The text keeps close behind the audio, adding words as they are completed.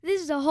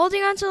a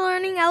Holding On to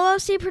Learning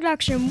LLC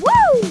production.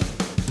 Woo!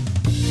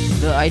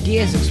 The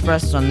ideas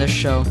expressed on this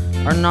show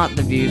are not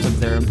the views of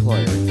their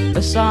employer.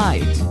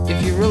 Besides,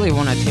 if you really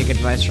want to take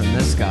advice from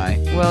this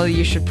guy, well,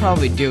 you should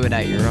probably do it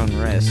at your own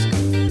risk.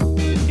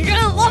 You're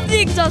gonna love the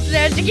Exhausted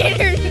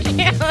Educator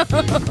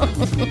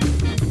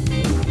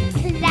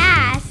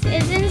Class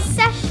is in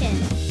session.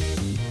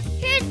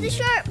 Here's the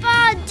short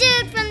bald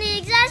dude from the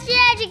Exhausted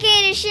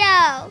Educator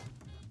Show.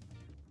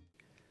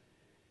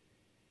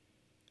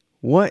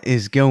 What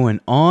is going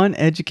on,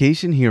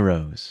 education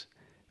heroes?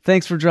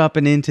 Thanks for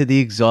dropping into the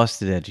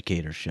Exhausted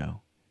Educator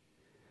Show.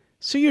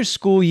 So your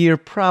school year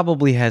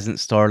probably hasn't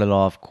started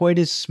off quite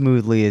as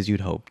smoothly as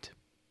you'd hoped.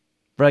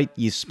 Right?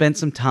 You spent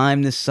some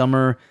time this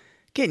summer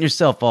getting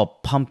yourself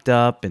all pumped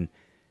up and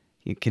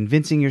you're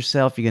convincing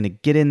yourself you're going to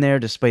get in there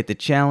despite the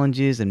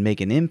challenges and make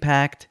an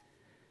impact.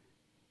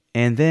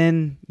 And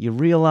then you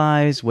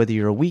realize, whether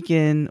you're a week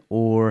in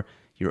or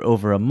you're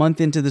over a month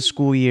into the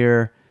school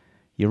year,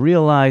 you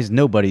realize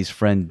nobody's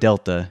friend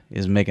Delta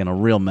is making a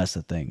real mess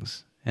of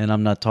things. And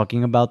I'm not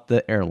talking about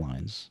the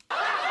airlines.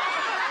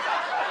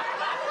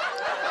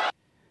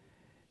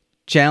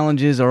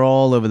 Challenges are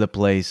all over the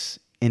place,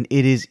 and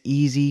it is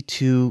easy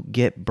to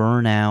get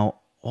burnout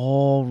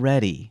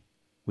already,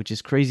 which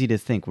is crazy to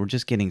think. We're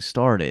just getting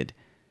started.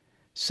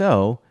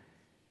 So,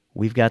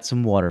 we've got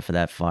some water for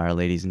that fire,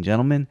 ladies and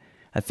gentlemen.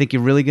 I think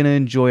you're really going to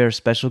enjoy our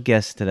special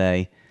guest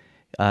today.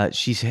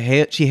 She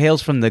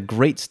hails from the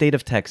great state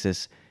of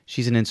Texas.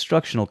 She's an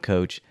instructional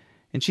coach,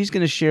 and she's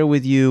going to share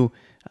with you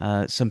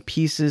some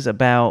pieces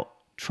about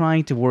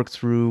trying to work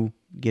through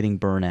getting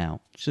burnout.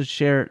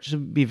 She'll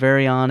be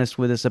very honest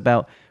with us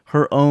about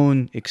her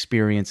own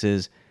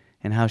experiences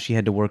and how she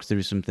had to work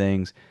through some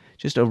things.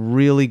 Just a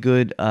really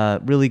good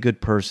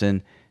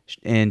person,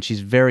 and she's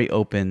very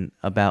open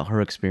about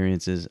her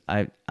experiences.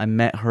 I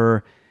met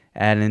her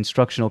at an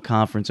instructional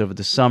conference over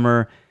the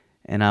summer,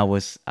 and I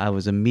was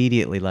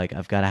immediately like,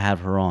 I've got to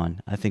have her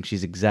on. I think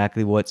she's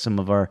exactly what some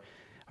of our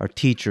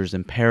teachers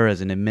and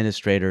paras and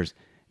administrators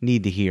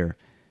need to hear.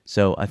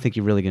 So I think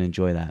you're really going to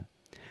enjoy that.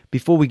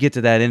 Before we get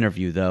to that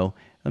interview, though,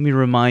 let me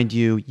remind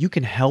you, you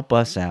can help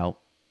us out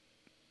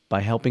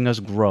by helping us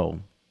grow,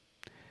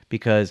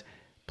 because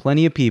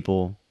plenty of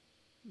people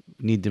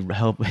need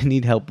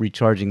help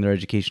recharging their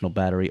educational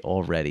battery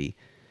already.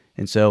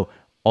 And so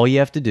all you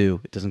have to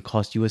do, it doesn't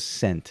cost you a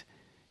cent,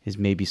 is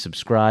maybe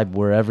subscribe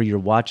wherever you're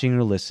watching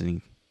or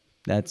listening.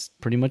 That's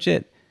pretty much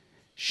it.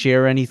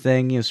 Share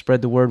anything,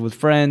 spread the word with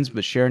friends,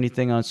 but share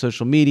anything on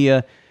social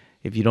media.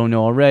 If you don't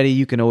know already,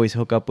 you can always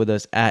hook up with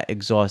us at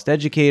Exhaust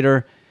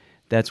Educator.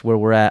 That's where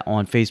we're at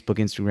on Facebook,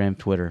 Instagram,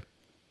 Twitter.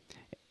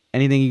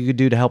 Anything you could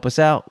do to help us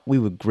out, we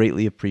would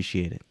greatly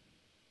appreciate it.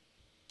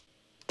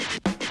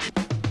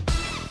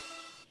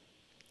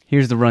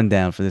 Here's the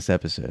rundown for this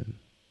episode.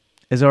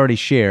 As already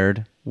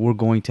shared, we're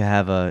going to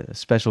have a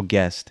special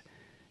guest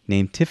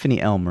named Tiffany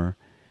Elmer,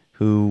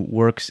 who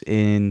works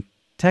in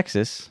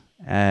Texas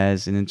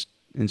as an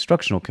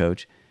instructional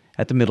coach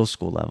at the middle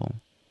school level.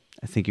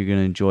 I think you're going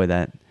to enjoy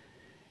that.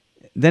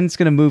 Then it's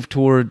going to move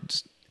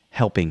towards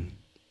helping.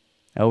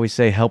 I always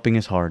say helping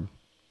is hard.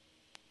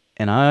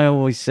 And I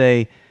always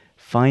say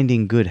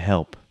finding good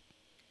help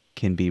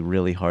can be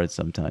really hard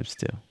sometimes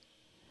too.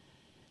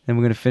 Then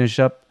we're going to finish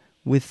up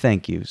with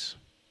thank yous.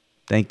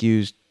 Thank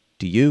yous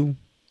to you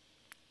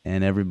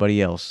and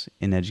everybody else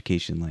in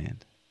education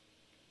land.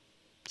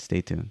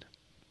 Stay tuned.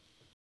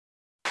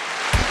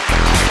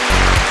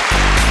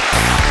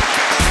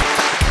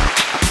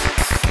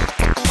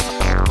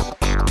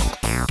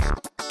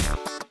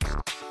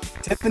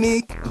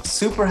 Tiffany, I'm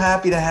super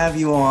happy to have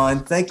you on.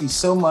 Thank you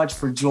so much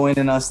for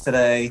joining us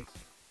today.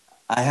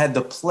 I had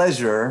the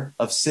pleasure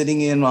of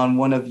sitting in on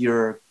one of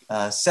your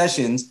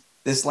sessions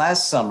this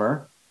last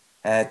summer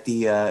at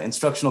the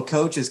Instructional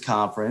Coaches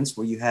Conference,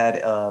 where you had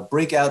a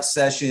breakout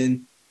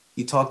session.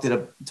 You talked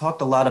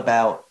a lot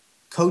about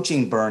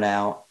coaching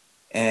burnout,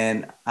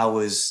 and I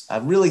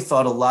really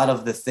thought a lot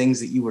of the things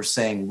that you were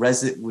saying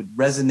would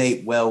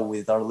resonate well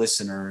with our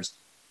listeners.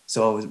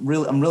 So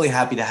I'm really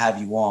happy to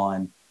have you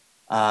on.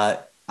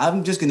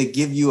 I'm just going to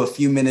give you a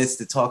few minutes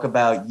to talk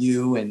about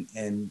you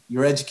and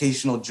your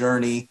educational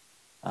journey,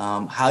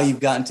 how you've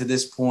gotten to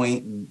this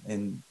point.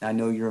 And I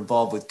know you're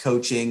involved with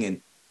coaching,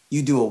 and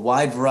you do a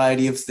wide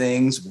variety of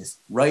things with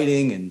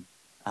writing, and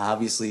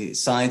obviously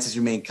science is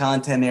your main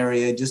content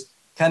area. Just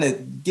kind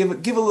of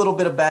give a little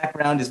bit of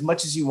background, as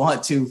much as you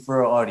want to,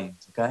 for our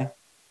audience. Okay.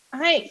 All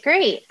right,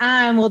 great.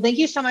 Well, thank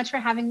you so much for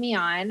having me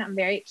on. I'm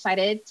very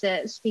excited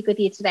to speak with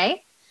you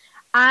today.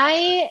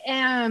 I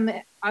am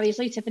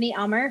obviously Tiffany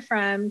Elmer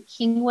from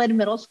Kingwood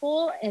Middle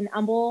School in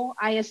Humble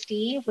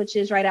ISD, which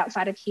is right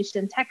outside of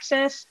Houston,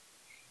 Texas.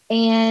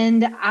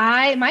 And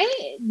my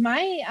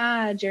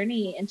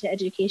journey into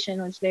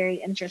education was very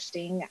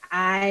interesting.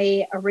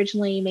 I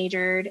originally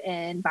majored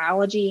in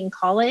biology in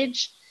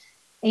college,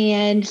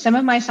 and some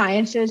of my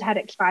sciences had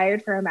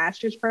expired for a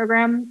master's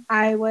program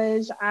I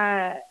was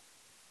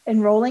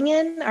enrolling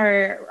in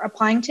or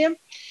applying to.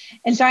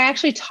 And so I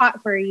actually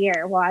taught for a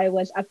year while I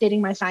was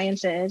updating my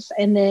sciences.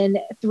 And then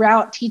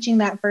throughout teaching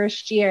that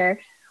first year,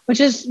 which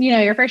is,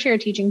 your first year of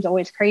teaching is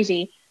always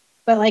crazy.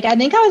 But like, I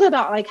think I was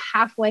about like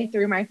halfway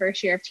through my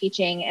first year of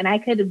teaching, and I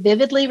could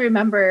vividly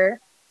remember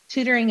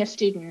tutoring a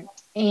student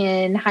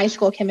in high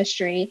school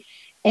chemistry.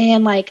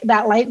 And like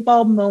that light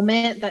bulb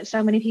moment that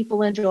so many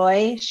people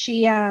enjoy,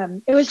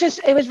 it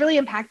was really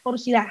impactful to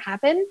see that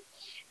happen.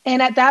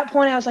 And at that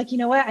point I was like, you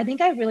know what, I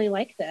think I really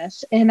like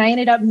this. And I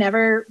ended up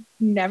never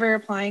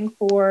applying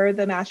for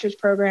the master's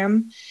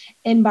program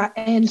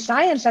in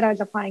science that I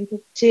was applying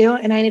to.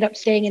 And I ended up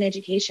staying in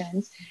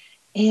education.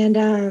 And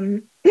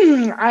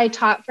I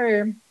taught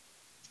for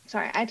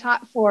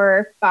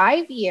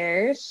 5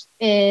 years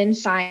in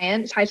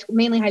science,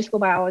 mainly high school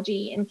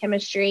biology and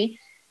chemistry.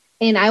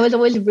 And I was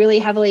always really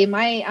heavily,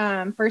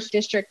 my first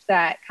district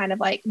that kind of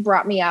like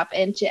brought me up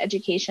into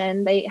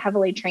education, they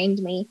heavily trained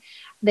me.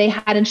 They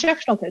had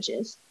instructional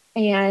coaches.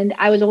 And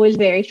I was always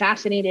very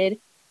fascinated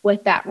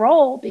with that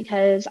role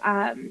because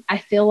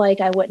I feel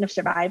like I wouldn't have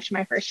survived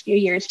my first few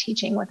years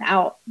teaching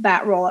without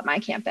that role at my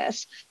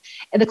campus.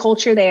 And the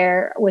culture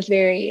there was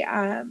very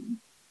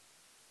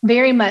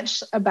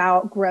much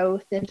about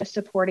growth and just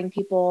supporting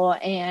people.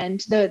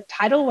 And the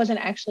title wasn't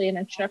actually an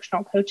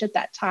instructional coach at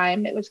that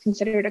time. It was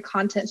considered a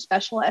content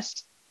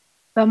specialist.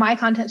 But my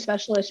content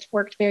specialist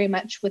worked very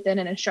much within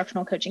an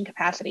instructional coaching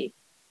capacity.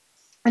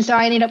 And so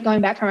I ended up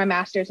going back for my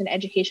master's in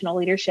educational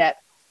leadership.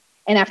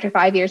 And after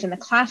 5 years in the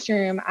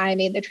classroom, I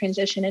made the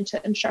transition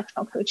into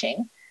instructional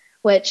coaching,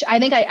 which I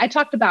think I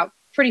talked about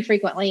pretty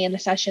frequently in the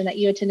session that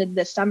you attended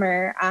this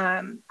summer.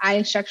 I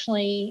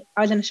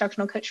was an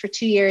instructional coach for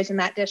 2 years in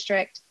that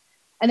district.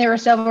 And there were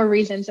several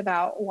reasons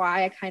about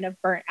why I kind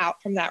of burnt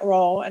out from that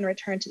role and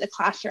returned to the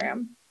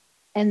classroom.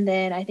 And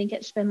then I think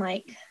it's been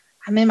like,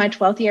 I'm in my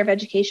 12th year of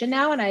education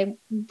now, and I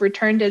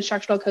returned to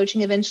instructional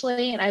coaching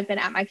eventually. And I've been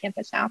at my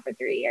campus now for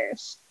 3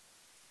 years.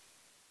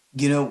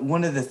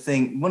 One of the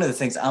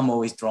things I'm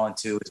always drawn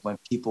to is when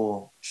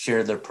people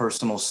share their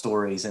personal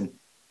stories. And,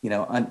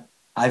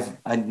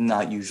 I'm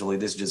not usually,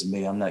 this is just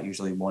me. I'm not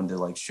usually one to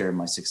like share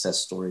my success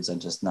stories. I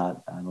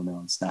don't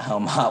know. It's not how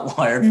I'm hot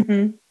wired for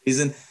a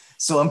reason.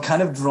 So I'm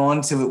kind of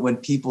drawn to it when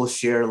people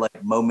share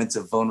like moments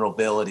of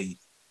vulnerability.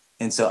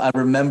 And so I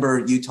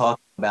remember you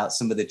talking about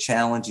some of the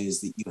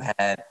challenges that you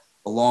had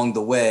along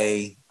the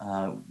way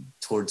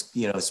towards,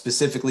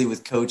 specifically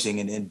with coaching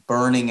and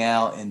burning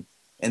out and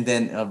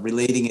then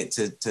relating it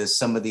to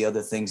some of the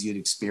other things you'd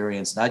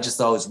experienced. And I just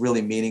thought it was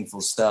really meaningful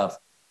stuff.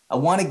 I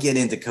want to get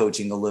into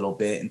coaching a little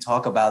bit and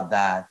talk about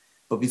that.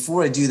 But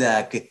before I do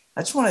that,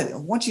 I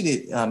want you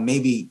to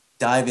maybe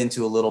dive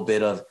into a little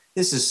bit of,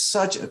 this is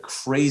such a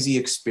crazy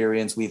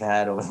experience we've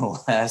had over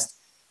the last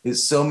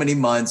so many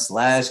months,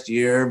 last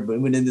year,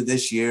 moving into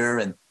this year,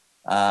 and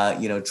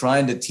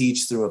trying to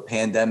teach through a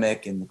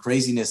pandemic and the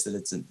craziness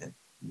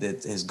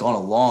that has gone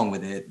along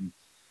with it. And,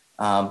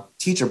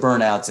 teacher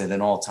burnout's at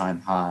an all-time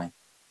high.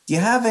 Do you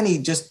have any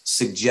just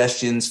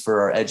suggestions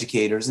for our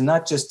educators, and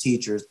not just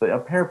teachers, but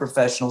our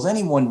paraprofessionals,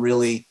 anyone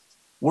really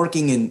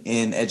working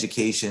in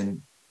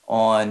education,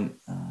 on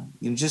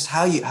just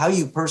how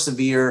you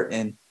persevere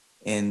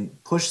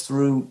and push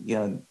through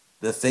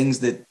the things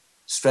that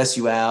stress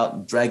you out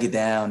and drag you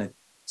down, and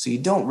so you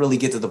don't really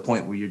get to the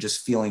point where you're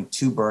just feeling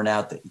too burnt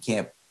out that you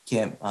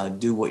can't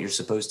do what you're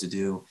supposed to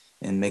do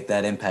and make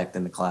that impact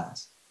in the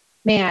class?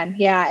 Man,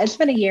 yeah, it's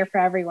been a year for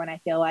everyone, I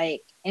feel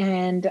like.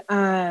 And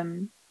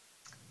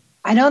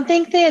I don't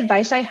think the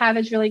advice I have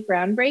is really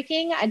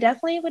groundbreaking. I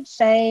definitely would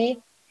say,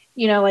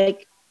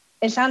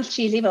 it sounds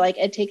cheesy, but like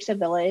it takes a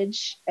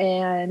village.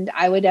 And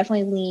I would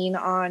definitely lean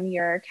on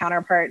your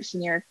counterparts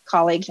and your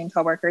colleagues and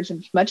coworkers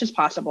as much as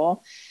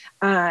possible,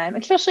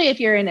 especially if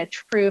you're in a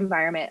true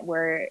environment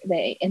where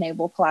they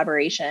enable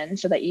collaboration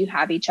so that you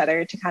have each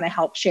other to kind of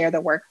help share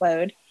the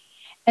workload.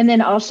 And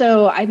then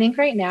also, I think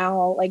right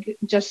now, like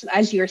just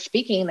as you were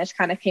speaking, this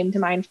kind of came to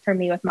mind for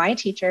me with my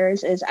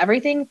teachers, is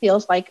everything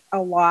feels like a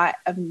lot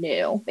of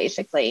new,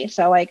 basically.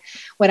 So like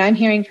what I'm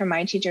hearing from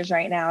my teachers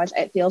right now is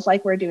it feels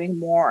like we're doing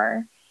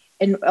more,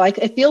 and like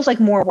it feels like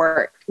more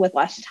work with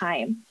less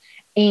time.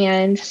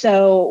 And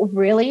so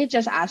really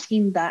just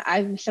asking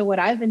what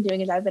I've been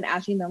doing is I've been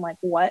asking them like,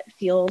 what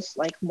feels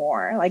like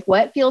more, like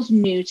what feels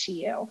new to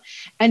you,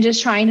 and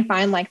just trying to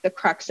find like the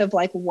crux of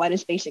like what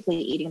is basically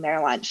eating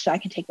their lunch, so I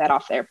can take that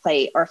off their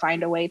plate or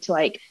find a way to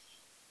like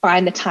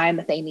find the time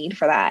that they need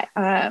for that.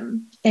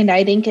 And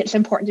I think it's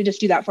important to just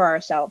do that for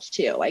ourselves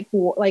too.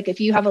 Like if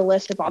you have a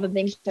list of all the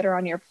things that are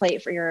on your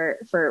plate for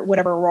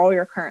whatever role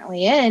you're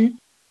currently in,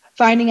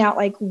 finding out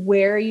like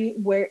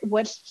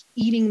what's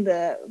eating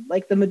the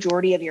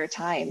majority of your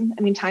time.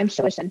 I mean, time's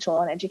so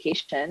essential in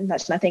education.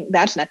 That's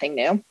nothing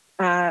new.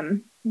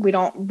 We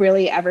don't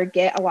really ever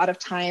get a lot of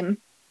time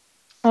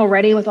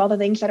already with all the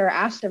things that are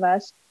asked of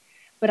us.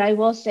 But I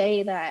will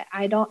say that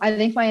I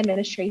think my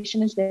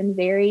administration has been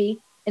very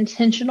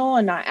intentional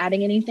and not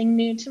adding anything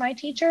new to my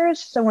teachers.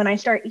 So when I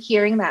start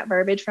hearing that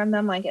verbiage from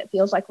them, like it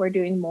feels like we're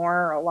doing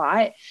more or a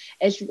lot,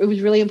 it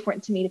was really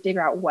important to me to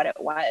figure out what it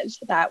was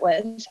that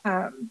was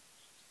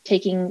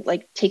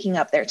taking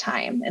up their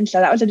time. And so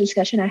that was a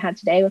discussion I had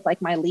today with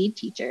like my lead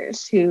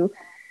teachers who,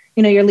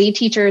 you know, your lead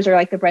teachers are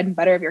like the bread and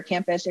butter of your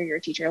campus, or your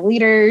teacher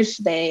leaders.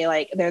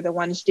 They're the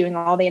ones doing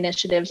all the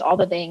initiatives, all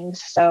the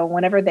things. So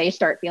whenever they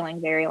start feeling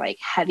very like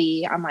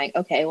heavy, I'm like,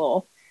 okay,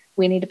 well,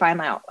 we need to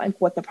find out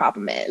like what the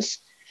problem is.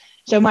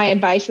 So my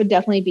advice would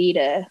definitely be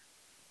to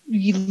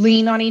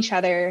lean on each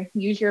other,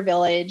 use your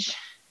village,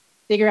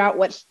 figure out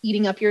what's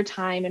eating up your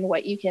time and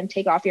what you can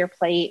take off your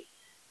plate.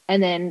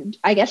 And then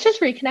I guess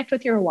just reconnect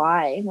with your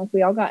why. Like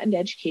we all got into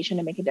education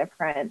to make a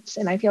difference.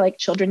 And I feel like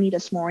children need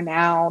us more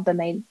now than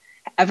they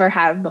ever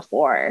have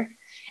before.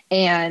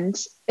 And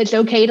it's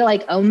okay to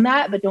like own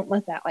that, but don't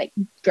let that like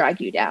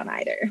drag you down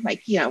either.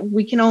 Like, you know,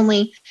 we can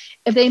only,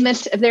 if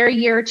they're a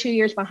year or 2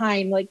 years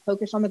behind, like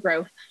focus on the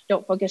growth.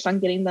 Don't focus on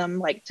getting them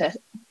like to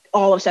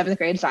all of 7th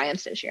grade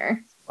science this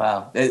year.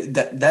 Wow.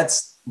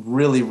 That's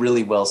really,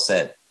 really well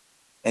said.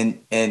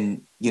 And,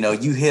 you know,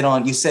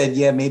 you said,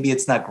 yeah, maybe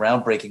it's not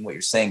groundbreaking what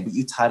you're saying, but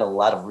you tied a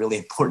lot of really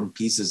important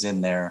pieces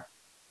in there.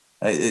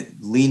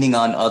 Leaning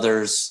on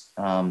others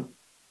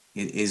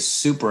is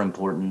super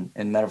important.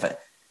 And matter of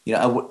fact, you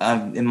know,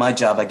 I'm in my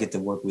job, I get to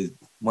work with,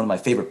 one of my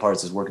favorite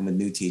parts is working with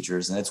new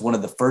teachers. And it's one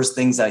of the first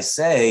things I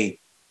say,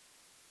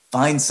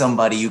 find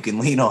somebody you can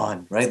lean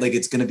on, right? Like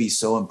it's going to be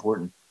so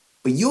important.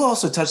 But you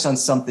also touched on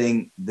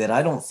something that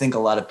I don't think a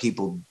lot of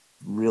people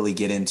really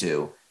get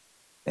into.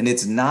 And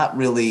it's not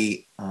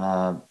really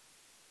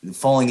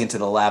falling into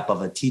the lap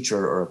of a teacher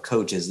or a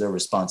coach as their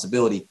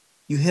responsibility.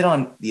 You hit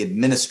on the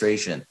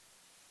administration.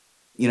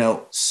 You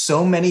know,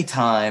 so many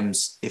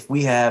times if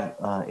we have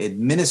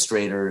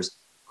administrators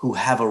who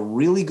have a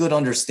really good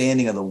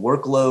understanding of the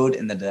workload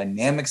and the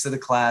dynamics of the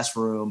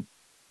classroom,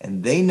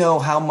 and they know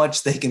how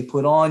much they can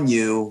put on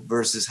you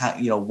versus how,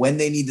 you know, when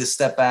they need to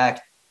step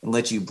back and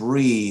let you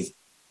breathe,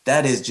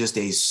 that is just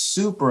a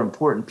super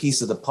important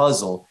piece of the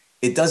puzzle.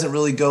 It doesn't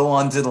really go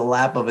onto the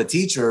lap of a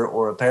teacher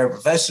or a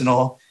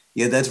paraprofessional.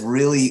 Yeah, that's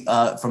really,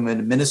 from an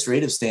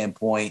administrative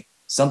standpoint,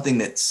 something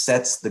that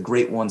sets the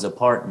great ones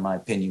apart, in my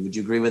opinion. Would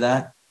you agree with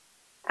that?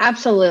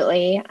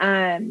 Absolutely.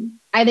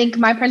 I think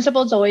my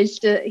principal is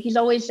he's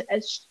always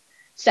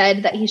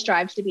said that he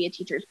strives to be a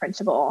teacher's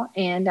principal.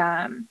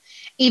 And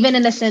even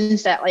in the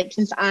sense that, like,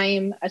 since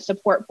I'm a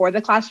support for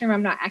the classroom,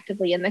 I'm not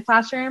actively in the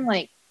classroom.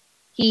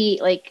 He's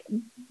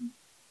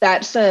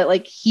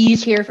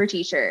here for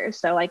teachers.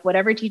 So like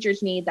whatever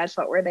teachers need, that's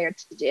what we're there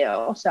to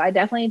do. So I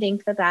definitely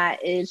think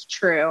that is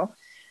true.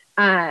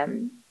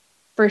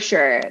 For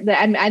sure.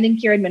 I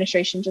think your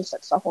administration just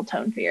sets the whole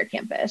tone for your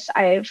campus.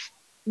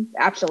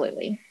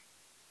 Absolutely.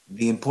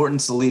 The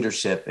importance of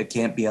leadership, it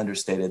can't be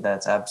understated.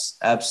 That's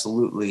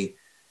absolutely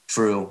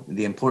true.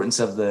 The importance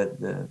of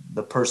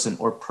the person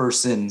or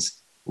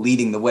persons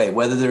leading the way,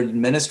 whether they're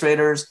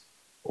administrators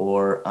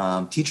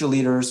or teacher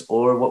leaders,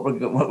 or what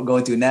we're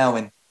going through now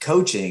in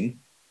coaching.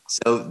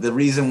 So the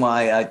reason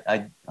why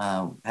I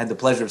had the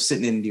pleasure of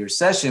sitting into your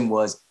session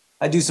was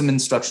I do some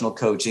instructional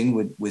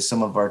coaching with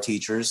some of our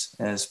teachers,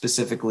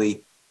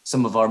 specifically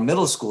some of our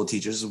middle school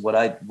teachers. What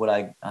I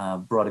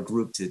brought a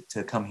group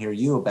to come hear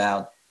you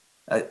about.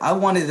 I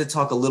wanted to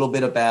talk a little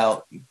bit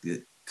about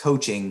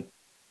coaching,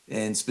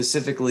 and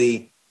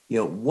specifically, you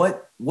know,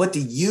 what do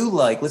you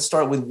like? Let's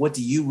start with what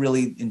do you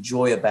really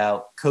enjoy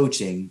about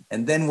coaching,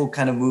 and then we'll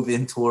kind of move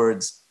in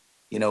towards,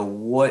 you know,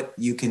 what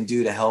you can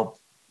do to help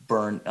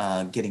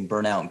getting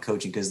burnout in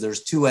coaching, because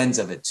there's two ends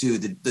of it too,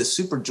 the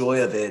super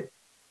joy of it,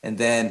 and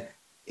then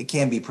it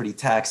can be pretty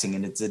taxing,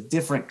 and it's a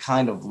different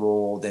kind of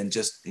role than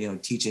just, you know,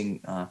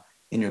 teaching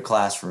in your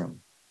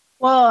classroom.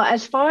 Well,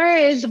 as far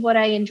as what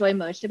I enjoy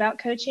most about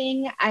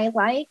coaching, I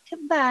like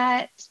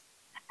that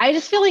I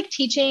just feel like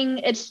teaching,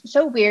 it's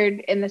so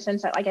weird in the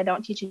sense that like I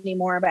don't teach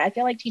anymore, but I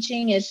feel like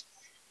teaching is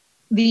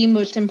the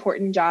most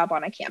important job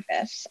on a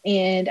campus.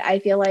 And I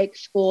feel like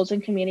schools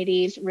and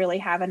communities really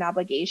have an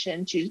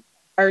obligation to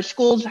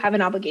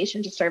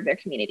serve their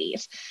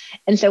communities.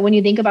 And so when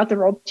you think about the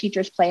role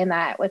teachers play in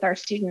that with our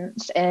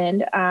students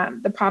and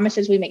the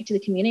promises we make to the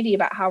community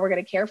about how we're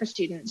going to care for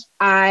students,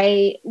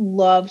 I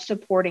love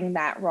supporting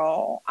that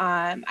role.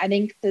 I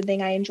think the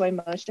thing I enjoy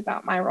most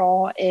about my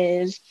role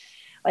is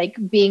like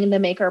being the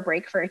make or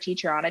break for a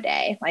teacher on a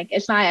day. Like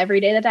it's not every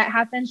day that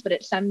happens,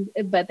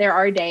 but there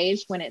are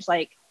days when it's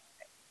like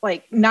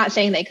not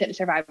saying they couldn't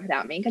survive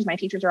without me, because my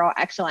teachers are all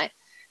excellent,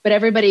 but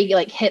everybody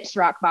like hits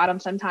rock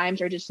bottom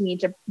sometimes or just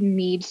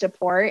need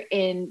support,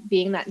 and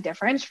being that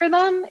difference for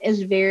them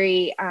is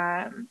very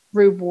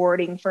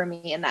rewarding for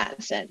me in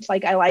that sense.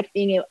 Like I like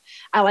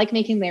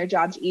making their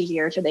jobs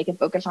easier so they can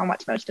focus on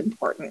what's most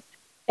important.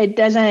 That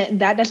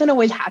doesn't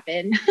always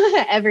happen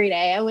every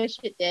day. I wish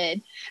it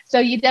did. So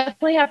you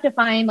definitely have to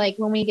find, like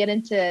when we get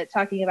into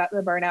talking about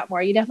the burnout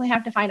more, you definitely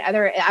have to find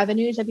other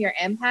avenues of your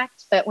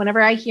impact. But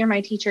whenever I hear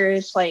my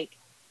teachers like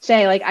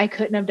say like, I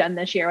couldn't have done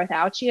this year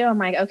without you. I'm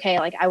like, okay,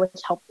 like I was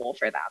helpful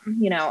for them.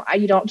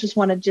 You don't just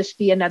want to just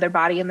be another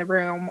body in the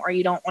room, or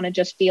you don't want to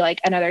just be like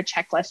another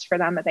checklist for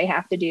them that they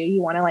have to do.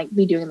 You want to like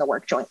be doing the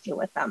work jointly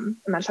with them.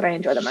 And that's what I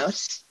enjoy the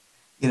most.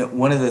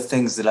 One of the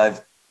things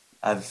that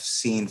I've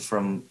seen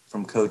from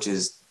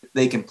coaches,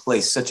 they can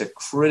play such a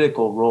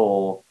critical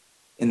role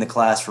in the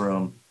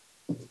classroom,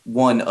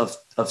 one of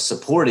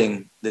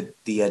supporting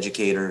the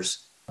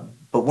educators,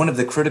 but one of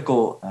the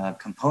critical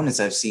components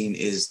I've seen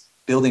is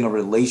building a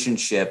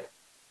relationship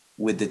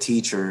with the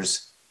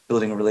teachers,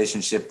 building a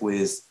relationship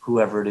with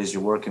whoever it is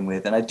you're working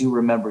with. And I do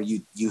remember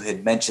you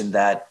had mentioned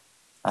that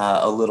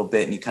a little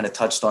bit, and you kind of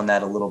touched on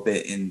that a little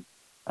bit in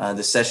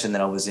the session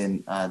that I was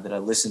in, that I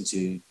listened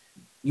to.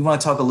 You want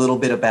to talk a little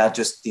bit about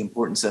just the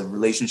importance of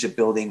relationship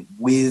building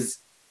with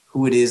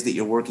who it is that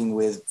you're working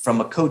with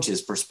from a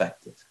coach's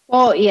perspective?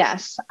 Well,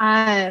 yes.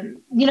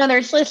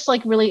 There's this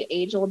like really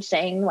age-old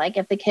saying, like,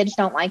 if the kids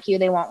don't like you,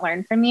 they won't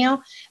learn from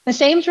you. The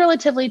same's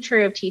relatively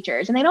true of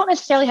teachers, and they don't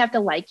necessarily have to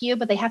like you,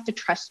 but they have to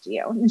trust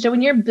you. And so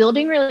when you're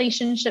building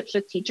relationships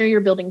with teacher, you're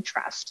building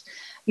trust.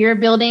 You're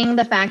building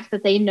the fact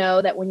that they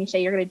know that when you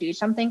say you're going to do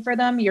something for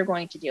them, you're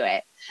going to do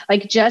it.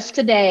 Like just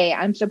today,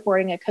 I'm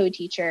supporting a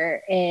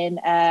co-teacher in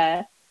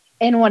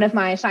one of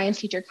my science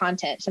teacher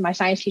contents. And my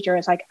science teacher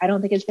was like, I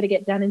don't think it's going to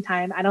get done in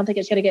time. I don't think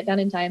it's going to get done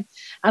in time.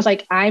 I was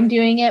like, I'm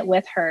doing it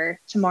with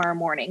her tomorrow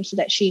morning so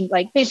that she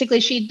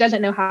basically she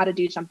doesn't know how to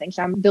do something.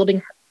 So I'm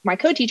building my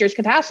co-teacher's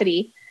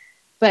capacity,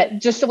 but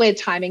just the way the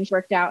timings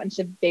worked out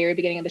into the very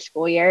beginning of the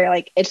school year,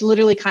 like it's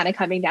literally kind of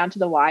coming down to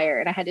the wire.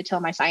 And I had to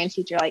tell my science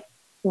teacher, like,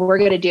 we're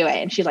going to do it.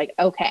 And she's like,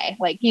 okay,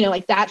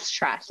 that's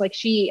trust. Like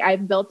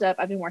I've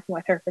been working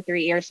with her for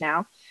 3 years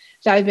now.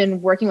 So I've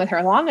been working with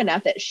her long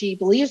enough that she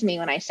believes me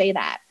when I say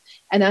that.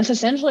 And that's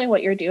essentially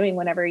what you're doing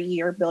whenever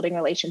you're building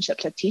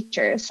relationships with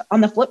teachers.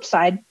 On the flip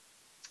side,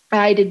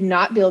 I did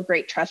not build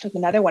great trust with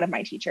another one of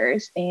my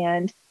teachers.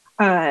 And,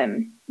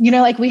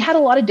 we had a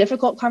lot of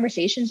difficult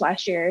conversations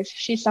last year.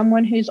 She's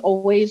someone who's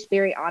always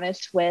very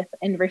honest with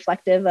and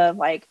reflective of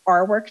like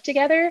our work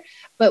together.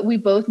 But we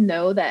both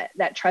know that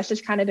trust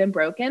has kind of been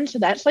broken. So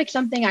that's like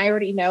something I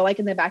already know, like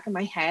in the back of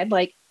my head,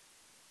 like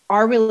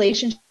our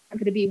relationship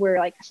going to be where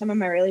like some of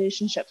my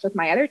relationships with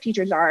my other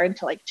teachers are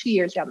until like 2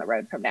 years down the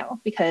road from now,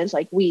 because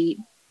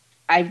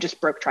I've just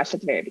broke trust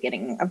at the very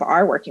beginning of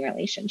our working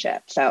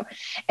relationship. So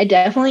it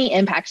definitely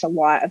impacts a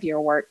lot of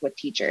your work with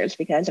teachers,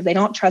 because if they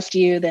don't trust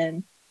you,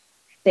 then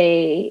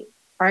they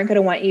aren't going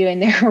to want you in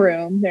their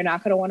room. They're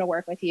not going to want to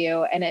work with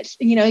you. And it's,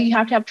 you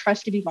have to have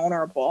trust to be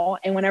vulnerable.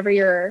 And whenever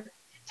you're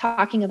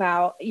talking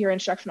about your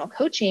instructional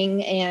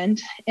coaching and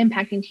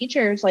impacting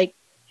teachers, like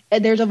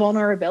there's a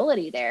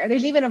vulnerability there.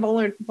 There's even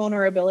a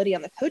vulnerability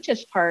on the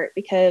coach's part,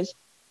 because,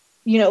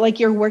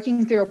 you're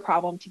working through a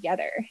problem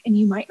together and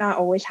you might not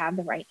always have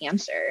the right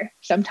answer.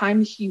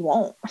 Sometimes you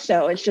won't.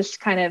 So it's just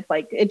kind of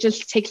like, it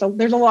just takes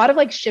there's a lot of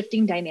like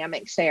shifting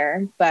dynamics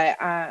there. But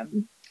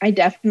I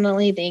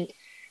definitely think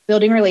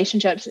building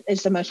relationships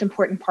is the most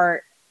important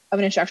part of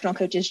an instructional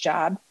coach's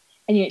job.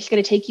 And it's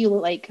going to take you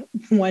like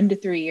 1 to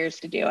 3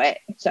 years to do it.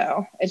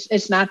 So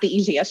it's not the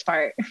easiest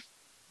part.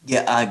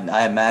 Yeah,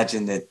 I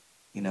imagine that,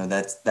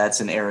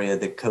 that's an area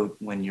that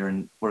when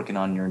you're working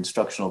on your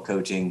instructional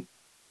coaching,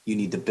 you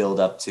need to build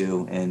up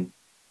to. And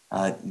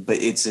but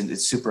it's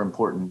super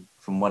important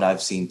from what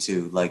I've seen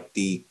too. Like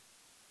the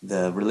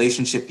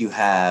relationship you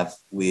have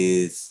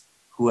with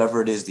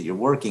whoever it is that you're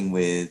working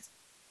with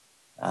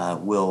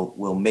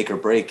will make or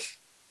break,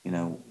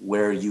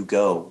 where you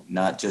go,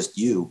 not just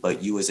you,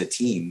 but you as a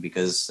team,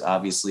 because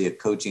obviously a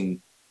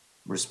coaching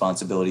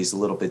responsibility is a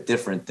little bit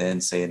different than,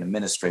 say, an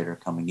administrator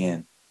coming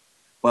in.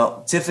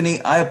 Well,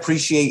 Tiffany, I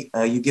appreciate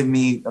you giving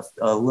me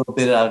a little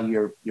bit out of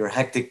your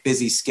hectic,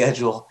 busy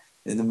schedule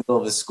in the middle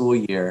of a school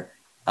year.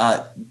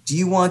 Do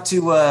you want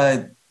to,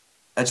 I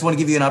just want to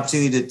give you an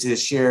opportunity to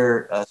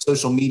share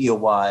social media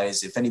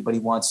wise, if anybody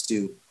wants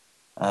to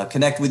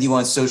connect with you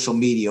on social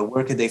media,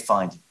 where could they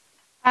find you?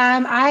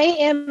 I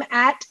am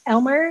at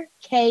Elmer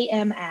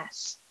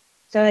KMS.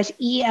 So it's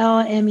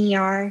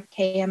ELMER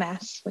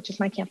KMS, which is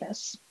my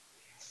campus.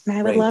 And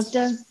I would love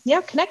to,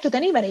 connect with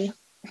anybody.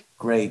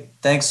 Great.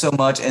 Thanks so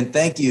much. And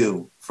thank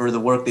you for the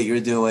work that you're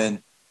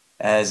doing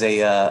as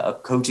a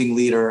coaching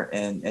leader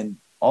and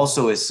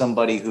also as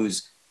somebody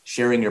who's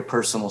sharing your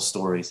personal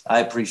stories. I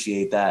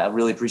appreciate that. I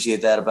really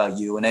appreciate that about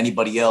you and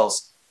anybody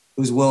else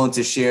who's willing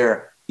to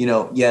share.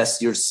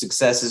 Yes, your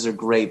successes are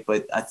great,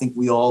 but I think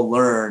we all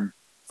learn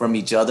from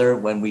each other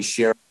when we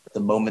share the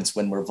moments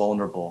when we're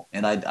vulnerable.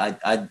 And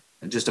I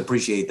just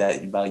appreciate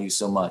that about you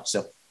so much.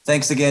 So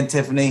thanks again,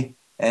 Tiffany.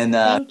 And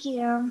thank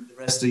you. The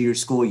rest of your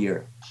school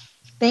year.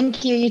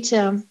 Thank you. You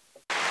too.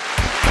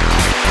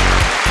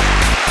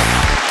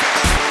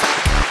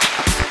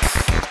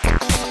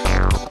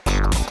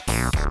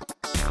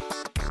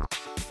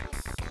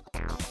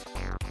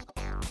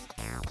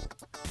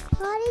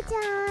 Party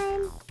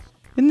time.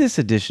 In this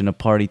edition of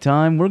Party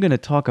Time, we're going to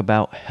talk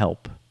about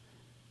help.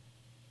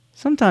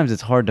 Sometimes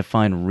it's hard to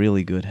find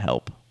really good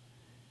help.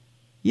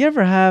 You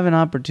ever have an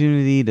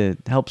opportunity to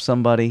help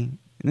somebody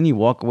And then you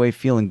walk away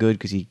feeling good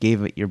because you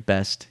gave it your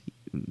best,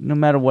 no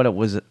matter what it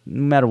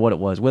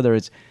was, whether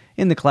it's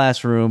in the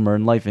classroom or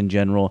in life in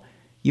general.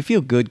 You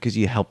feel good because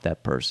you helped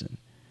that person.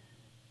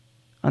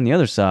 On the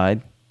other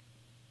side,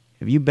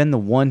 have you been the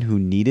one who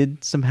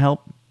needed some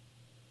help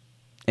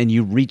and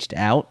you reached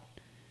out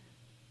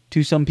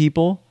to some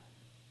people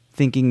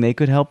thinking they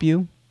could help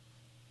you,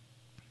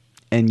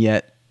 and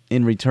yet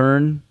in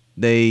return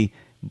they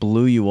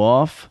blew you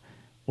off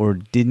or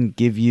didn't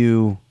give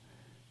you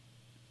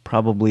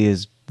probably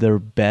as their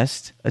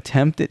best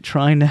attempt at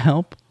trying to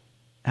help?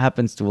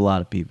 Happens to a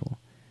lot of people.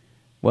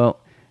 Well,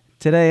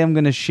 today I'm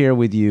going to share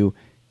with you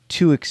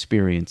 2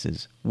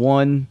 experiences.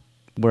 One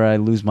where I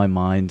lose my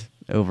mind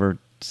over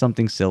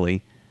something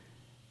silly,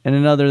 and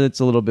another that's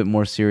a little bit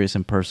more serious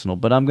and personal.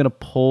 But I'm going to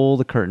pull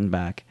the curtain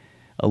back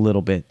a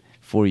little bit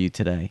for you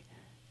today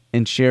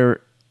and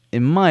share,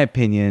 in my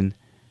opinion,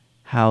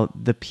 how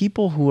the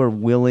people who are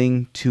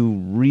willing to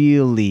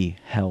really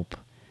help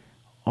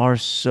are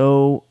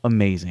so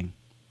amazing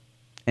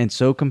and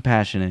so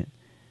compassionate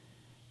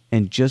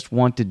and just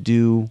want to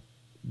do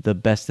the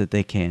best that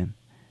they can.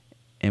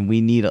 And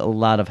we need a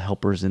lot of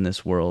helpers in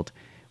this world.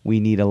 We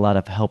need a lot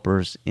of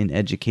helpers in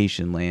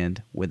education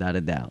land, without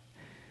a doubt.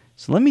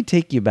 So let me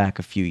take you back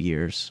a few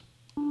years.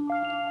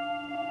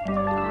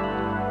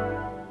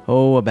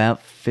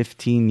 About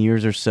 15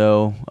 years or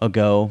so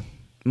ago,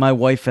 my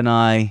wife and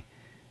I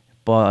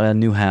bought a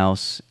new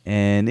house,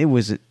 and it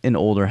was an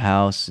older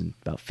house,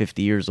 about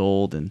 50 years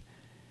old, and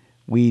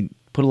we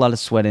put a lot of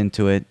sweat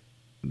into it.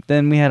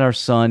 Then we had our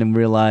son and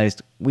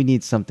realized we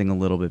need something a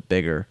little bit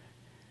bigger.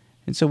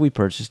 And so we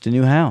purchased a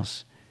new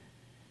house.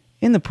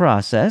 In the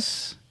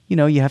process,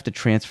 you have to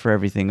transfer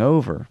everything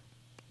over.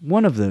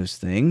 One of those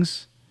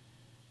things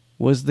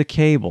was the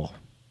cable.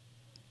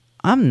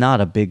 I'm not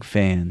a big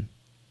fan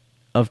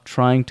of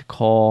trying to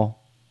call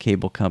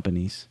cable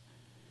companies.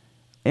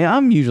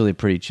 I'm usually a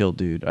pretty chill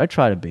dude. I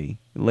try to be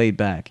laid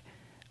back.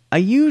 I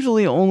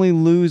usually only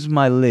lose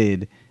my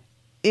lid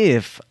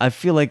if I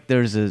feel like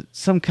there's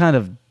some kind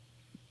of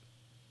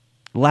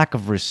lack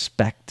of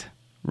respect,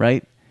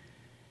 right?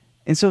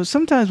 And so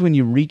sometimes when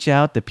you reach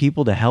out to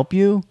people to help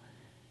you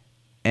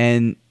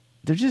and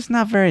they're just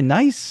not very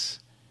nice,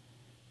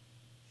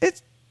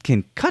 it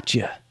can cut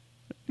you.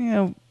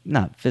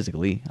 Not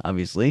physically,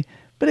 obviously,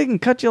 but it can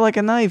cut you like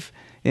a knife.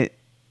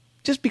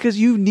 Just because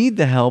you need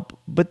the help,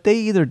 but they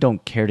either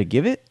don't care to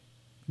give it,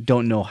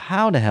 don't know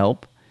how to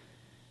help,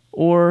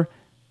 or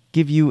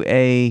give you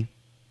a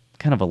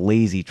kind of a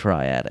lazy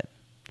try at it.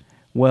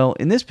 Well,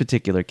 in this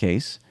particular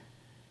case,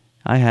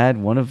 I had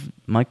one of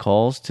my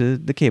calls to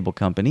the cable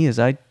company as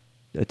I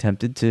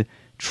attempted to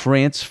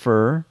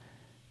transfer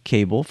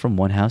cable from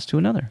one house to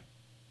another.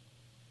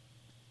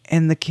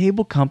 And the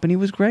cable company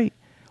was great.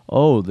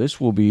 "Oh, this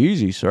will be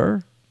easy,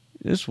 sir.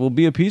 This will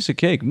be a piece of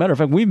cake. Matter of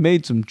fact, we've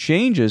made some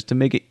changes to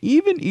make it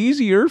even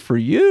easier for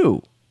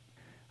you."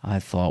 I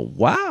thought,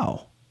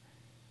 wow,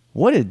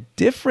 what a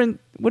different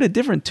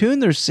tune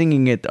they're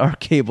singing at our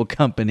cable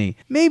company.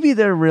 Maybe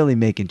they're really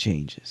making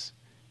changes.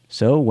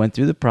 So went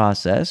through the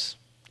process.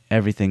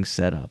 Everything's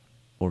set up,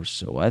 or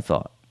so I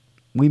thought.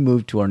 We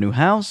moved to our new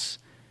house,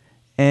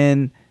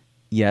 and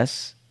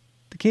yes,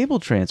 the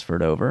cable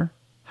transferred over.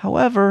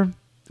 However,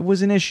 there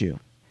was an issue.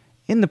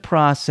 In the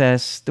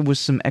process, there was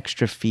some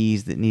extra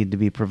fees that needed to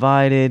be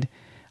provided.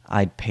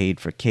 I'd paid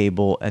for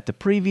cable at the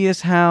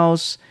previous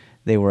house.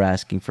 They were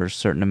asking for a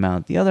certain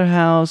amount at the other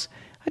house.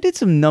 I did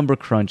some number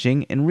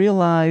crunching and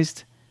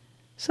realized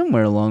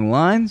somewhere along the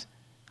lines,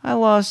 I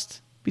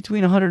lost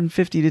between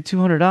 $150 to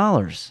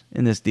 $200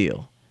 in this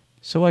deal.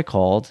 So I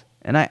called,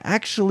 and I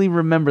actually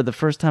remember the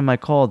first time I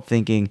called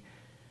thinking,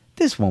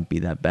 this won't be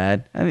that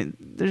bad. I mean,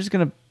 they're just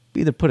going to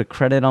either put a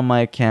credit on my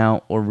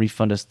account or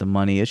refund us the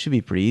money. It should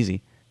be pretty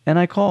easy. And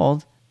I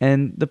called,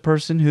 and the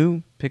person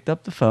who picked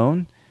up the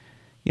phone,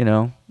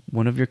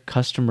 one of your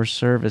customer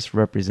service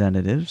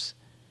representatives,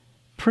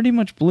 pretty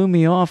much blew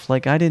me off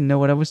like I didn't know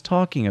what I was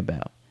talking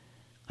about.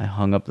 I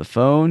hung up the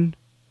phone,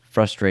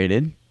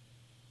 frustrated,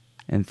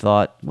 and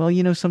thought,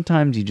 well,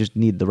 sometimes you just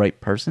need the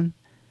right person.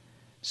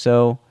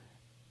 So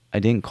I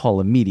didn't call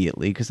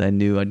immediately because I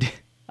knew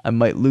I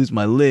might lose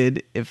my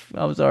lid if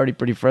I was already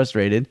pretty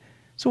frustrated.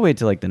 So I waited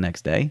till the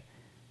next day,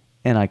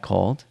 and I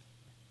called,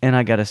 and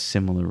I got a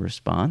similar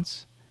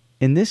response.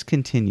 And this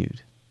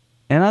continued.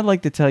 And I'd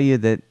like to tell you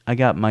that I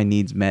got my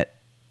needs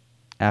met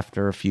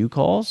after a few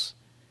calls.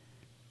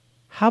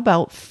 How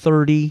about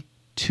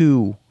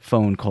 32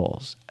 phone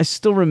calls? I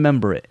still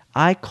remember it.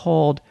 I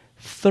called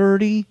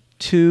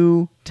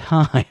 32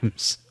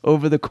 times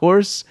over the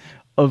course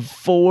of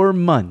 4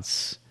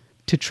 months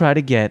to try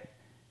to get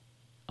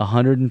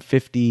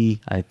 $150.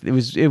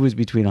 It was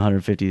between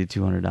 $150 to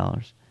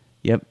 $200.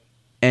 Yep.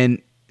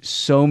 And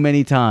so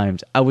many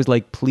times I was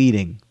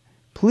pleading,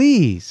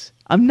 please,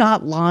 I'm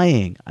not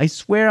lying. I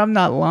swear I'm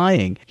not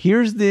lying.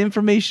 Here's the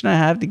information I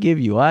have to give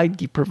you. I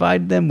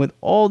provided them with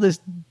all this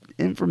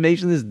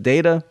information, this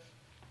data.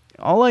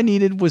 All I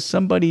needed was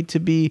somebody to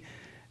be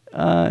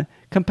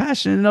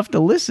compassionate enough to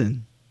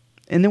listen.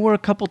 And there were a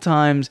couple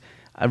times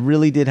I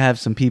really did have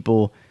some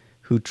people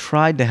who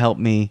tried to help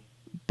me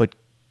but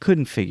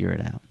couldn't figure it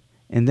out.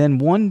 And then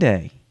one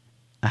day,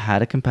 I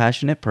had a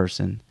compassionate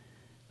person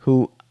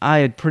who I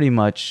had pretty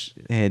much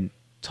had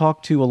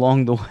talked to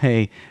along the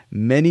way,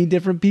 many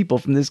different people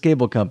from this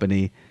cable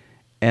company,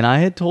 and I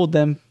had told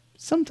them,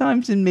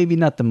 sometimes in maybe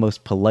not the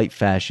most polite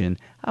fashion,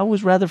 I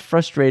was rather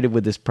frustrated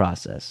with this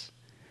process.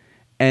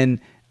 And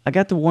I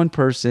got to one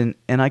person,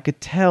 and I could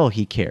tell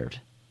he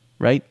cared,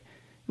 right?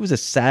 It was a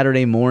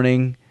Saturday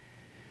morning,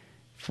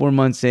 4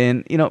 months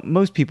in. You know,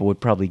 most people would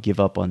probably give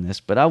up on this,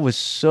 but I was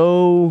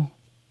so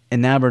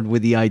enamored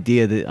with the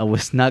idea that I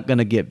was not going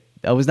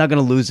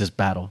to lose this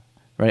battle,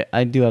 right?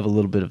 I do have a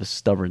little bit of a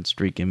stubborn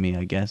streak in me,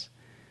 I guess.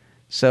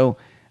 So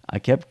I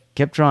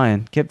kept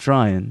trying.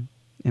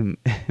 And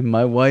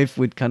my wife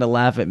would kind of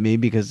laugh at me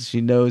because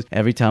she knows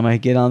every time I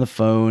get on the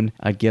phone,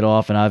 I get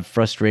off and I'm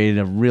frustrated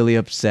and really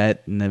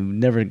upset and I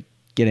never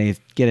get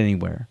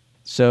anywhere.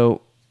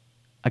 So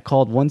I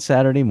called one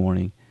Saturday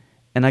morning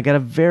and I got a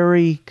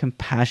very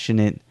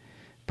compassionate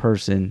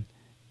person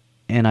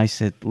and I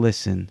said,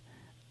 listen,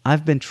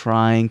 I've been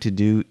trying to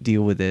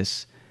deal with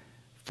this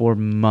for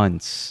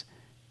months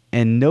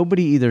and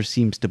nobody either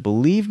seems to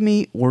believe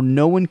me or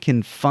no one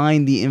can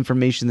find the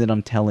information that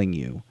I'm telling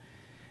you.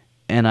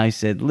 And I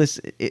said,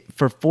 listen,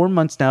 for 4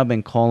 months now I've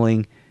been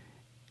calling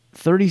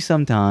 30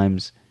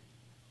 sometimes.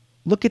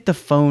 Look at the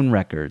phone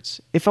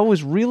records. If I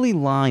was really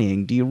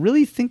lying, do you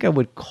really think I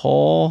would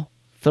call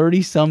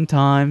 30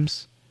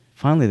 sometimes?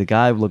 Finally, the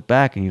guy looked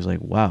back and he was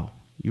like, wow,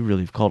 you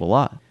really have called a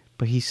lot.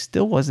 But he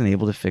still wasn't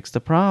able to fix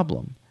the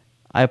problem.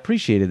 I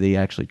appreciated that he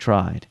actually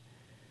tried.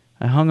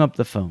 I hung up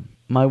the phone.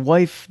 My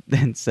wife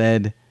then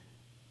said,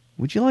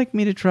 would you like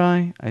me to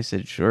try? I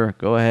said, sure,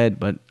 go ahead,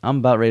 but I'm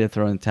about ready to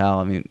throw in the towel.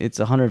 I mean, it's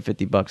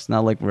 $150.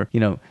 Not like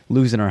we're,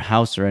 losing our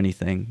house or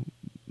anything.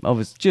 I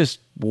was just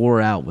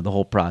wore out with the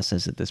whole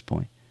process at this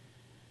point.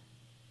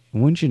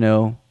 And wouldn't you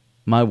know,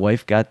 my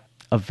wife got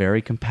a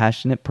very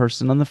compassionate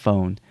person on the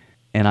phone,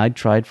 and I'd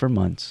tried for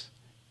months,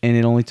 and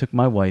it only took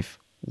my wife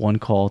one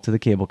call to the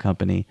cable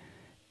company,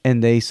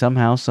 and they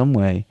somehow, some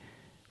way,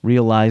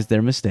 realized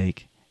their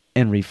mistake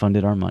and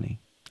refunded our money.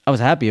 I was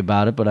happy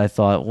about it, but I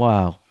thought,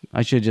 wow,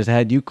 I should have just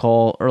had you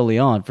call early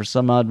on. For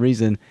some odd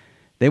reason,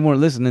 they weren't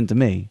listening to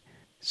me.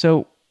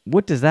 So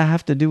what does that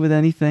have to do with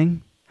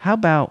anything? How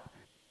about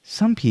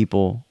some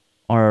people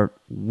are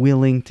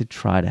willing to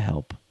try to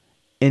help,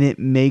 and it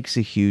makes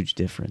a huge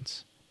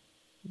difference.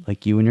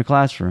 Like you in your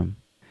classroom.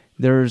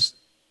 There's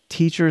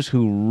teachers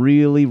who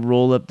really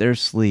roll up their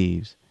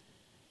sleeves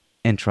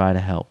and try to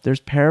help. There's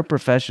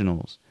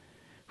paraprofessionals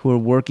who are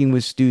working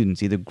with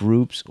students, either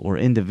groups or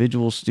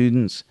individual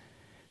students,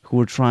 who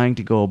are trying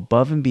to go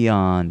above and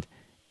beyond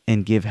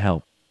and give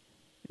help.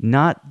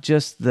 Not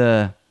just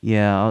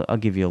I'll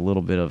give you a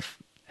little bit of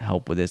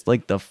help with this.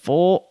 Like the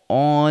full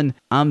on,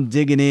 I'm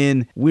digging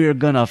in, we're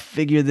going to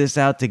figure this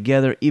out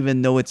together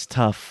even though it's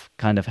tough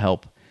kind of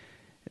help.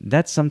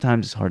 That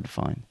sometimes is hard to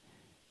find.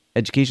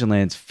 Education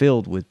Land's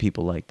filled with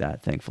people like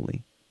that,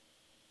 thankfully.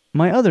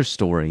 My other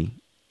story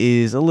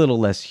is a little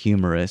less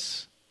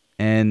humorous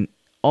and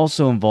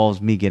also involves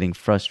me getting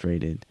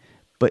frustrated,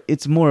 but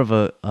it's more of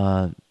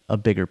a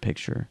bigger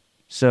picture.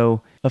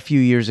 So a few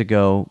years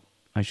ago,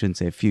 I shouldn't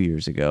say a few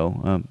years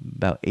ago,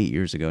 about 8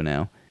 years ago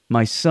now,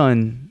 my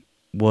son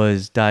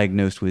was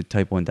diagnosed with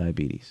type 1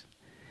 diabetes.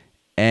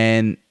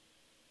 And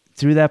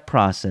through that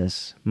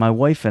process, my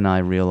wife and I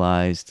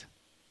realized,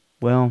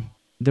 well,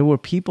 there were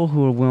people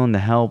who were willing to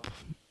help,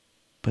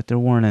 but there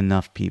weren't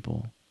enough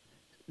people.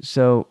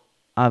 So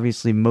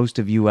obviously most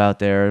of you out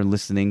there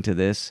listening to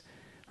this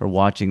or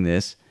watching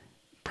this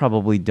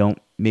probably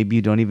maybe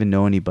you don't even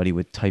know anybody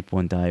with type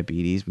 1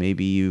 diabetes.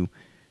 Maybe you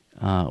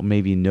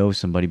know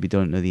somebody but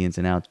don't know the ins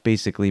and outs.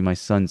 Basically, my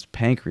son's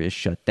pancreas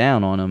shut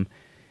down on him.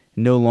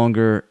 No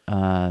longer,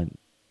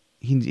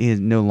 he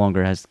no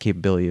longer has the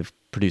capability of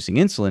producing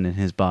insulin in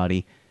his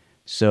body.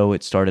 So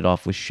it started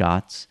off with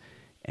shots,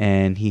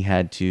 and we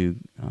had to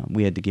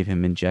give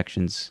him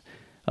injections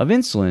of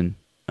insulin,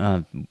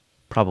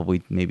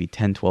 probably maybe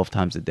 10, 12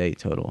 times a day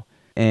total.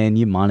 And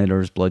you monitor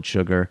his blood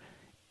sugar.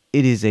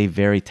 It is a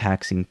very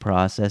taxing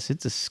process.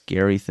 It's a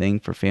scary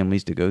thing for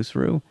families to go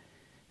through.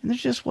 And there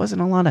just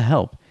wasn't a lot of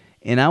help.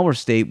 In our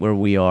state where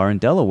we are, in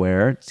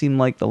Delaware, it seemed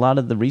like a lot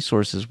of the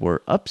resources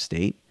were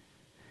upstate.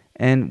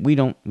 And we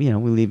don't, we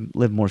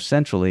live more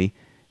centrally.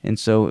 And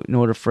so in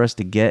order for us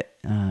to get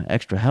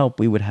extra help,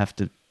 we would have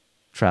to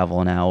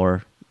travel an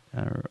hour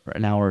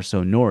or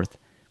so north,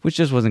 which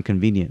just wasn't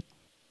convenient.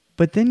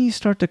 But then you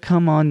start to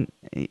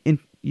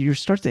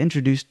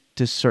introduce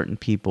to certain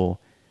people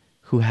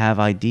who have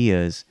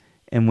ideas.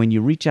 And when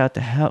you reach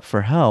out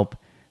for help,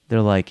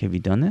 they're like, have you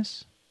done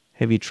this?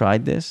 Have you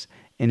tried this?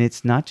 And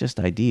it's not just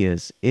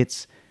ideas.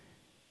 It's,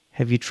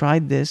 have you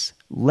tried this?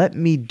 Let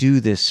me do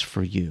this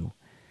for you.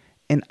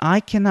 And I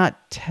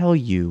cannot tell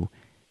you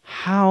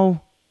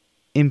how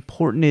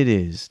important it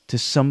is to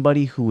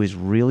somebody who is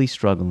really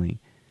struggling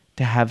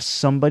to have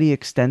somebody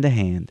extend a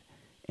hand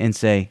and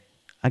say,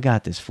 I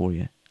got this for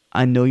you.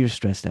 I know you're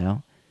stressed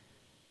out.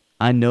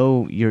 I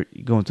know you're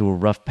going through a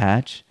rough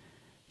patch.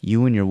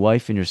 You and your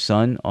wife and your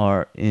son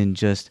are in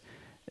just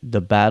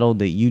the battle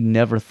that you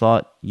never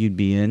thought you'd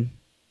be in.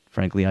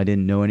 Frankly, I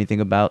didn't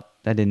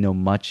know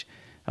much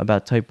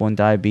about type 1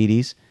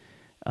 diabetes,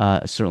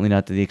 certainly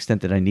not to the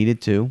extent that I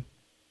needed to.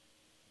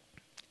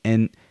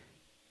 And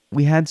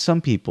we had some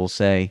people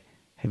say,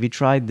 have you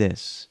tried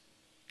this?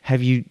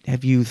 Have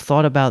you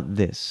thought about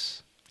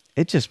this?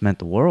 It just meant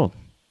the world.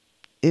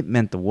 It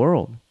meant the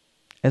world.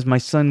 As my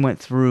son went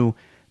through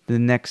the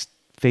next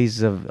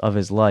phase of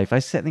his life, I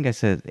think I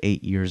said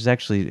 8 years.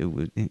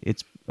 Actually,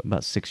 it's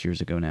about 6 years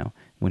ago now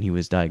when he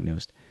was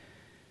diagnosed.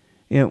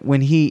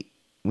 When he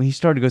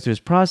started to go through his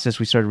process,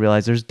 we started to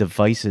realize there's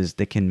devices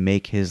that can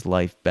make his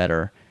life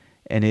better,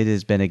 and it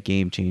has been a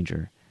game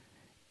changer.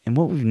 And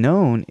what we've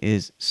known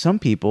is some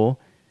people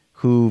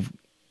who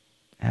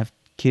have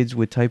kids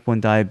with type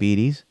 1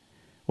 diabetes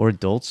or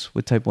adults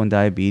with type 1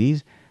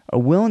 diabetes are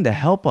willing to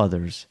help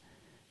others.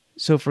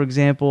 So, for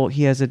example,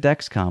 he has a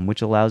Dexcom,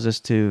 which allows us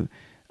to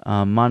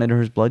monitor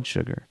his blood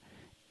sugar.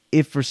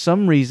 If for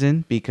some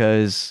reason,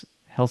 because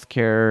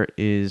healthcare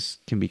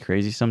can be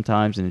crazy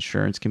sometimes and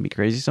insurance can be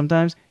crazy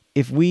sometimes,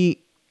 if we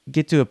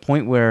get to a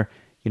point where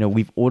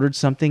we've ordered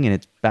something and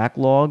it's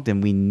backlogged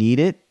and we need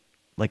it,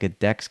 like a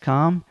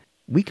Dexcom,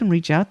 we can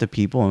reach out to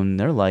people and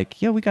they're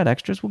like, yeah, we got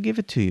extras, we'll give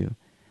it to you.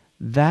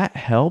 That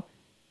help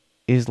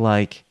is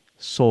like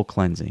soul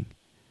cleansing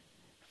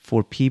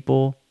for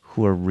people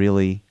who are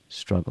really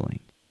struggling.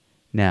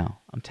 Now,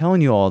 I'm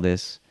telling you all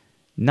this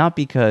not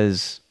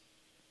because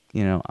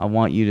I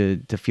want you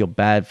to feel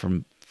bad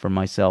for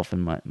myself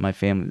and my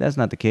family. That's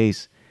not the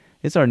case.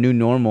 It's our new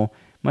normal.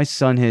 My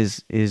son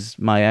he's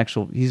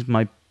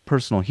my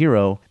personal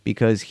hero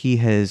because he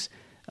has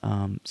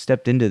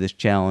stepped into this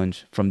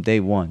challenge from day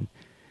one.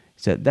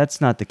 So that's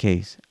not the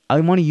case.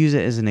 I want to use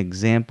it as an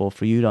example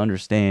for you to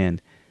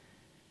understand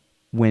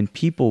when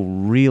people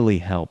really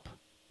help,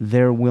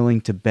 they're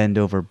willing to bend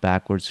over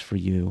backwards for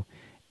you.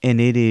 And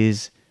it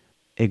is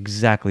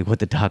exactly what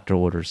the doctor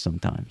orders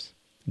sometimes.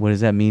 What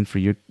does that mean for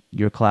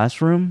your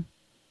classroom?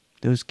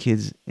 Those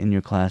kids in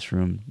your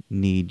classroom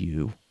need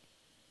you.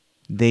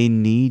 They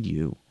need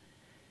you.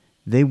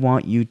 They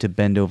want you to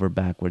bend over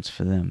backwards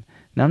for them.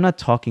 Now, I'm not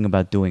talking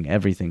about doing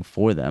everything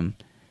for them.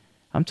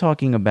 I'm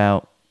talking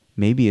about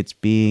maybe it's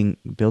building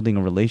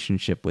a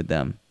relationship with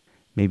them.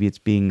 Maybe it's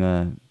being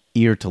an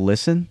ear to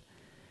listen.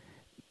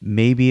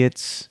 Maybe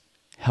it's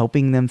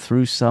helping them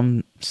through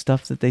some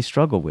stuff that they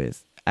struggle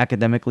with,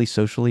 academically,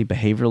 socially,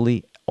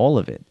 behaviorally, all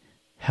of it.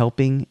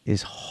 Helping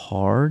is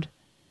hard,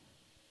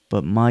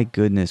 but my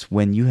goodness,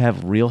 when you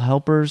have real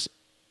helpers,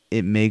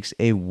 it makes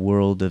a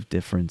world of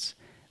difference.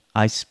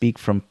 I speak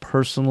from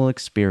personal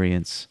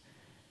experience.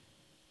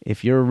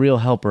 If you're a real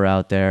helper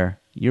out there,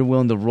 you're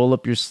willing to roll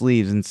up your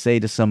sleeves and say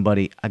to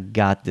somebody, I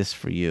got this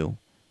for you.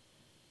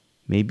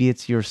 Maybe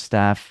it's your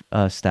staff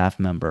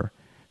member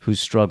who's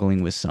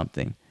struggling with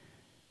something,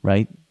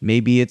 right?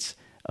 Maybe it's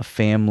a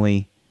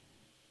family.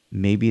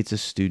 Maybe it's a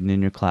student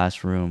in your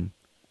classroom.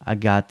 I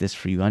got this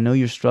for you. I know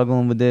you're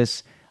struggling with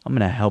this. I'm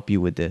going to help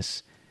you with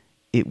this.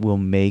 It will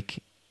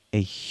make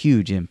a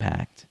huge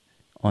impact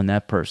on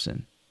that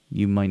person.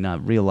 You might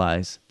not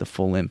realize the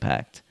full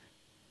impact,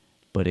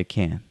 but it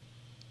can.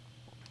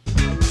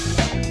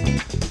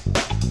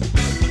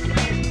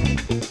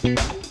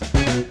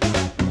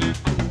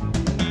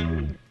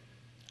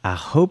 I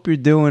hope you're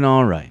doing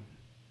all right.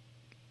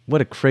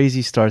 What a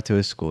crazy start to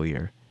a school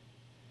year.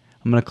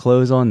 I'm going to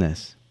close on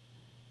this.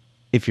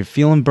 If you're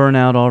feeling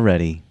burnout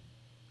already,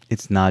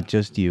 it's not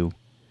just you.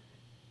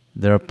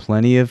 There are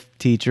plenty of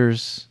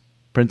teachers,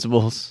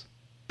 principals,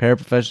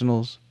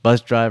 paraprofessionals, bus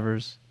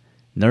drivers,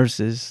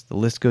 nurses, the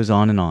list goes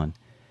on,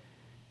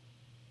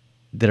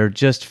 that are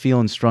just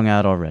feeling strung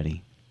out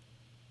already.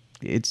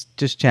 It's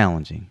just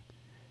challenging.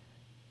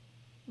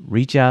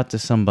 Reach out to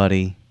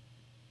somebody,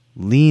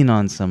 lean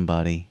on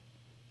somebody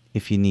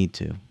if you need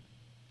to.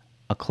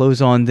 I'll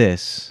close on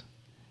this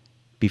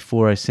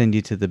before I send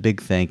you to the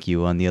big thank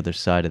you on the other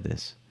side of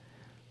this.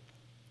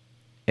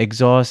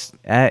 Exhaust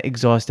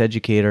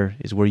Educator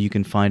is where you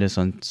can find us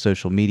on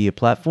social media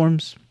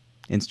platforms,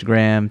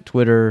 Instagram,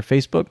 Twitter,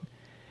 Facebook.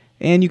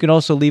 And you can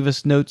also leave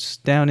us notes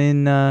down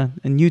in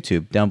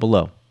YouTube, down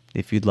below,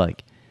 if you'd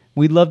like.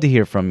 We'd love to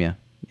hear from you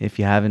if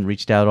you haven't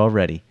reached out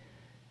already.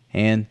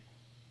 And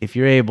if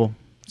you're able,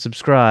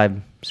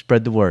 subscribe,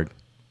 spread the word.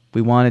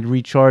 We want to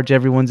recharge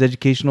everyone's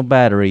educational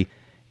battery.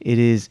 It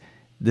is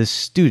the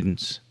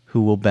students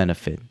who will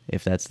benefit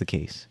if that's the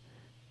case.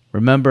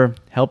 Remember,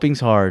 helping's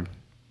hard,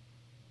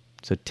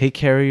 so take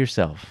care of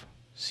yourself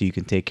so you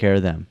can take care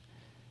of them.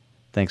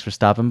 Thanks for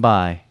stopping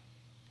by.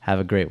 Have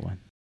a great one.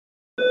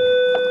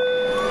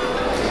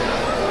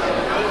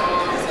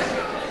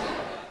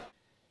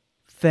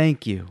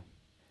 Thank you.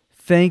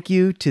 Thank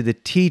you to the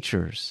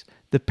teachers,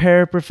 the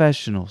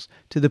paraprofessionals,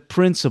 to the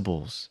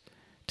principals,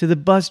 to the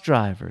bus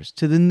drivers,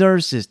 to the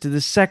nurses, to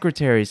the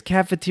secretaries,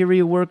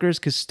 cafeteria workers,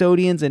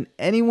 custodians, and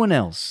anyone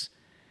else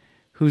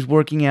who's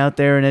working out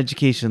there in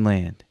education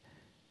land.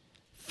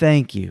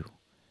 Thank you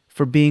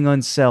for being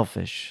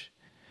unselfish,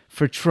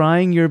 for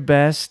trying your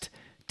best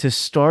to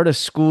start a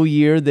school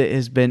year that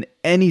has been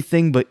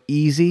anything but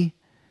easy,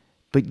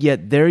 but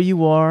yet there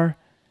you are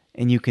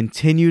and you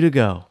continue to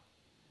go.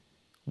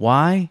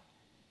 Why?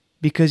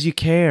 Because you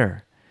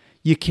care.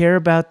 You care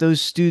about those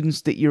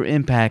students that you're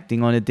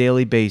impacting on a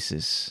daily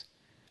basis.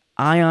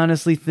 I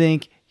honestly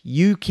think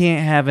you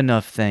can't have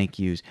enough thank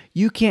yous.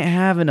 You can't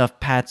have enough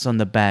pats on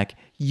the back.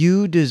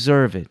 You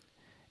deserve it.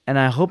 And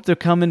I hope they're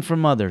coming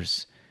from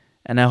others.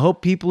 And I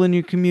hope people in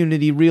your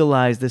community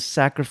realize the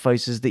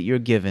sacrifices that you're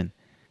given.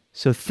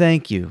 So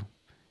thank you.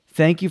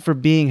 Thank you for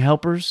being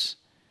helpers.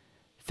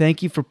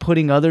 Thank you for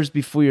putting others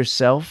before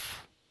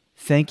yourself.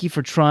 Thank you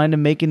for trying to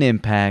make an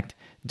impact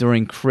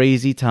during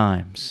crazy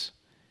times.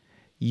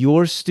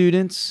 Your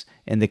students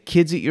and the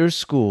kids at your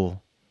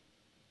school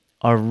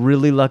are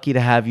really lucky to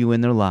have you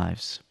in their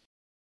lives.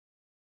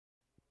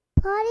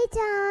 Party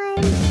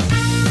time!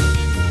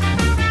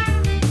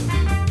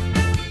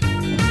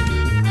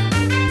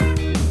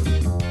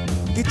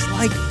 It's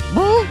like,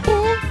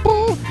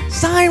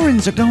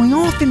 sirens are going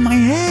off in my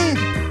head.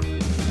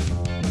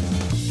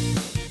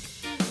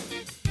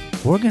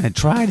 We're going to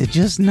try to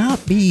just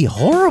not be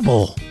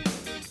horrible.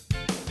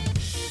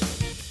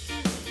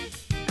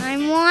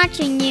 I'm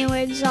watching you,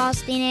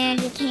 exhausting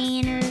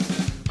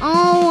educators.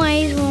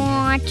 Always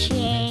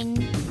watching.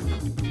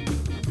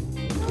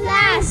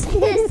 Class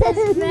is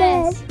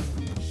dismissed.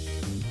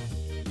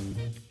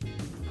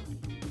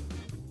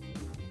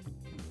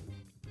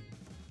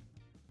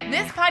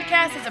 This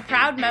podcast is a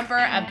proud member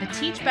of the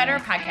Teach Better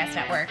Podcast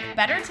Network.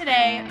 Better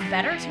today,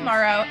 better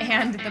tomorrow,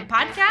 and the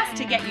podcast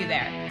to get you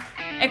there.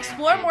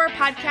 Explore more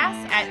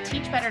podcasts at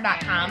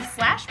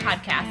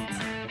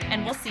teachbetter.com/podcasts,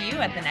 and we'll see you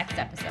at the next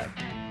episode.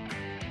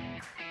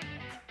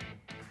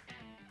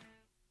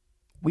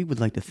 We would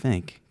like to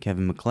thank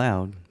Kevin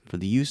MacLeod for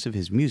the use of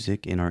his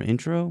music in our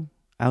intro,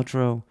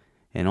 outro,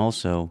 and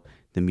also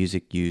the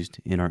music used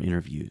in our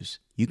interviews.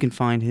 You can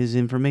find his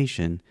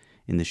information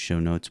in the show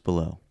notes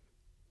below.